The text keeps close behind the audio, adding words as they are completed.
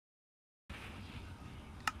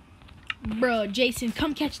Bro, Jason,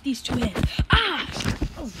 come catch these two ants. Ah!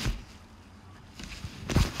 Oh.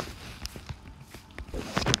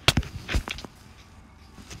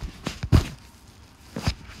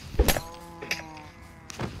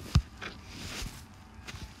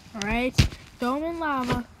 Alright, throw them in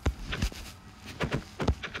lava.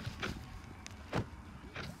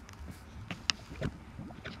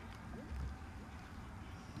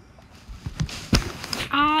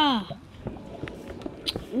 Ah!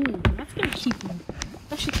 Ooh, that's gonna keep him.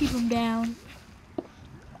 That should keep him down.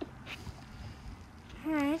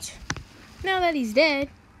 Alright. Now that he's dead.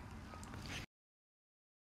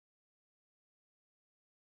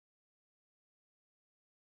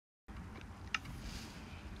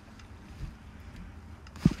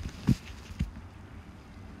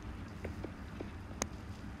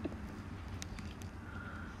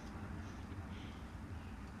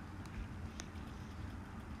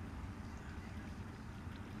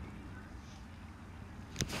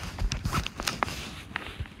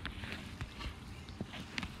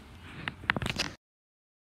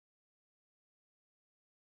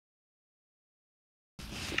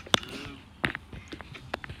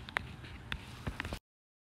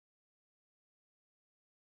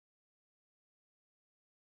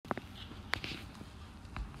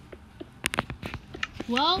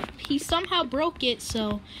 Well, he somehow broke it,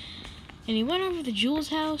 so... And he went over to Jules'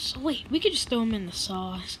 house. Oh, wait, we could just throw him in the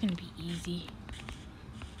saw. It's gonna be easy.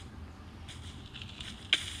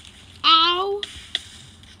 Ow!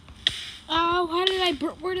 Ow, how did I...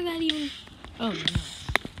 Where did that even... Oh, no.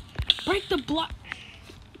 Break the block...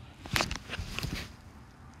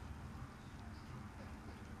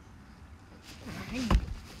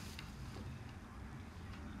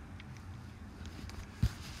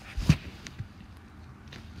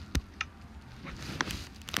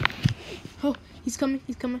 Oh, he's coming,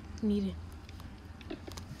 he's coming. Need it.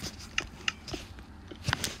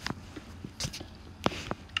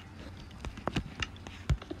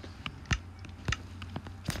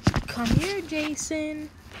 Come here, Jason.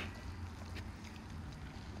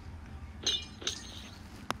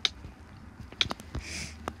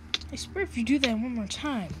 I swear if you do that one more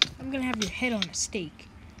time, I'm gonna have your head on a stake.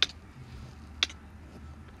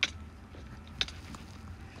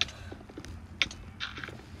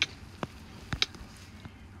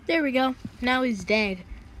 There we go. Now he's dead.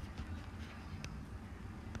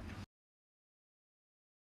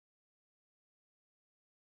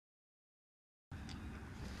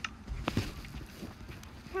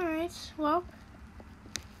 Alright, well.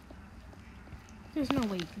 There's no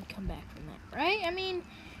way you can come back from that, right? I mean,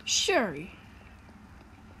 sure.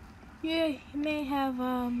 Yeah, you may have,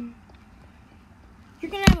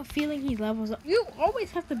 you're gonna have a feeling he levels up. You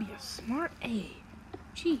always have to be a smart A.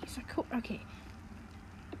 Jeez, okay.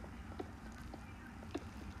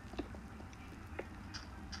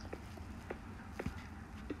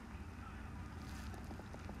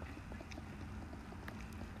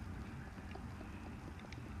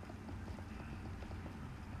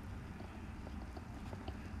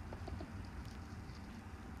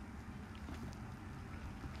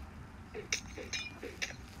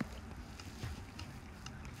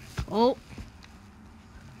 Oh.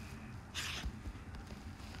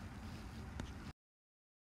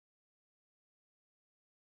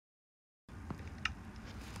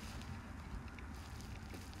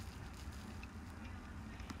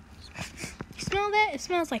 You smell that? It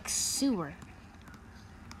smells like sewer.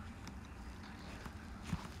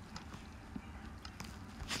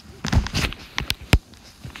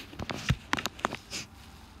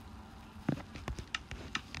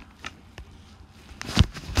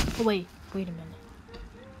 Oh, wait a minute.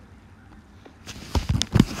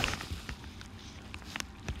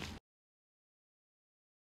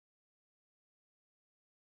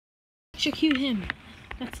 Execute him.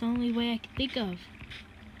 That's the only way I can think of.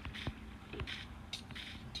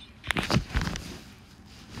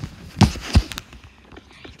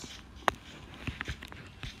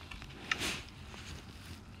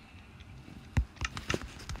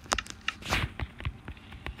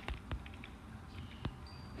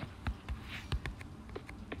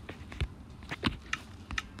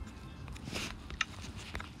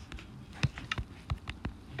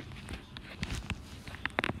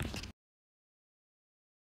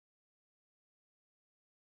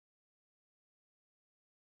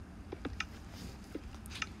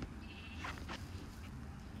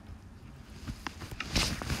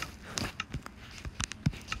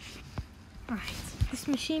 Alright, this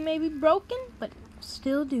machine may be broken, but it'll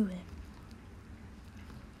still do it.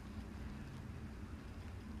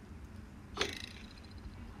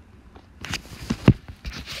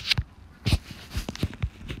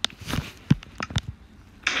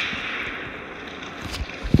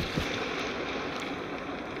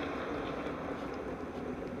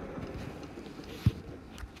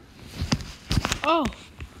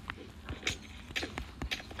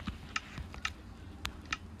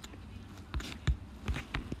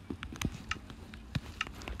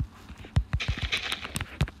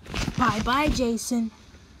 Bye-bye, Jason.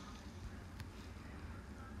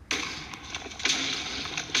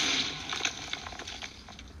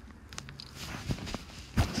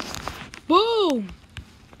 Boom!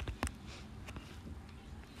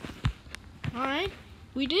 Alright,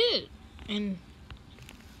 we did it. And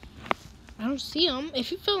I don't see him. If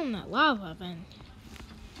he fell in that lava, then...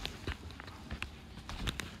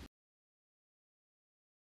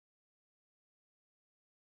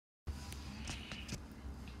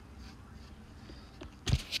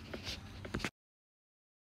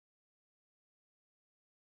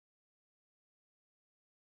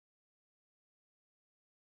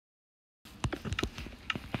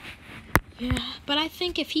 Yeah, but I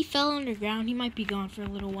think if he fell underground, he might be gone for a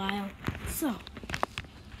little while. So...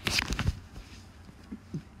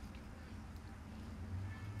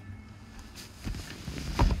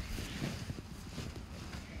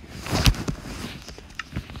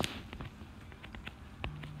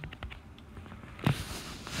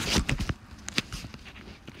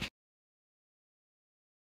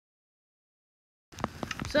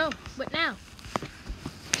 So, what now?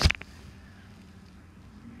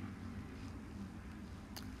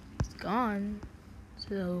 It's gone.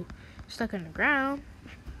 So, stuck on the ground.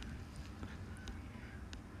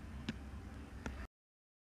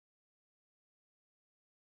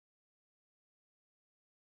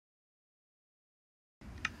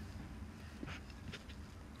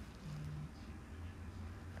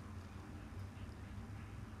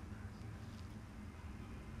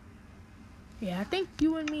 Yeah, I think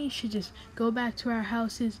you and me should just go back to our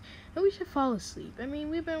houses and we should fall asleep. I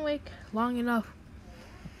mean, we've been awake long enough.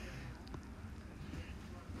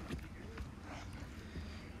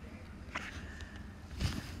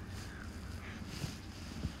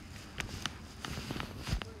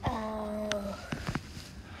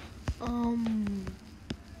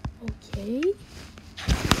 Okay.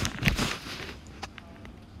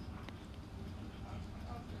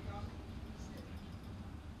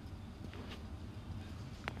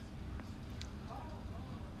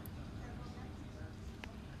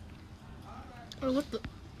 Or what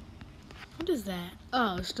is that?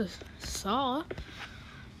 Oh, it's the saw.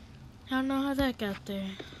 I don't know how that got there.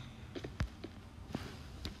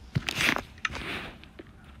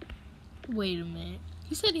 Wait a minute.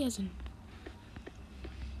 He said he hasn't.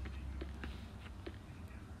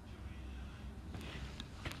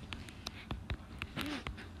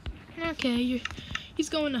 Okay, he's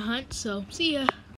going to hunt, so see ya.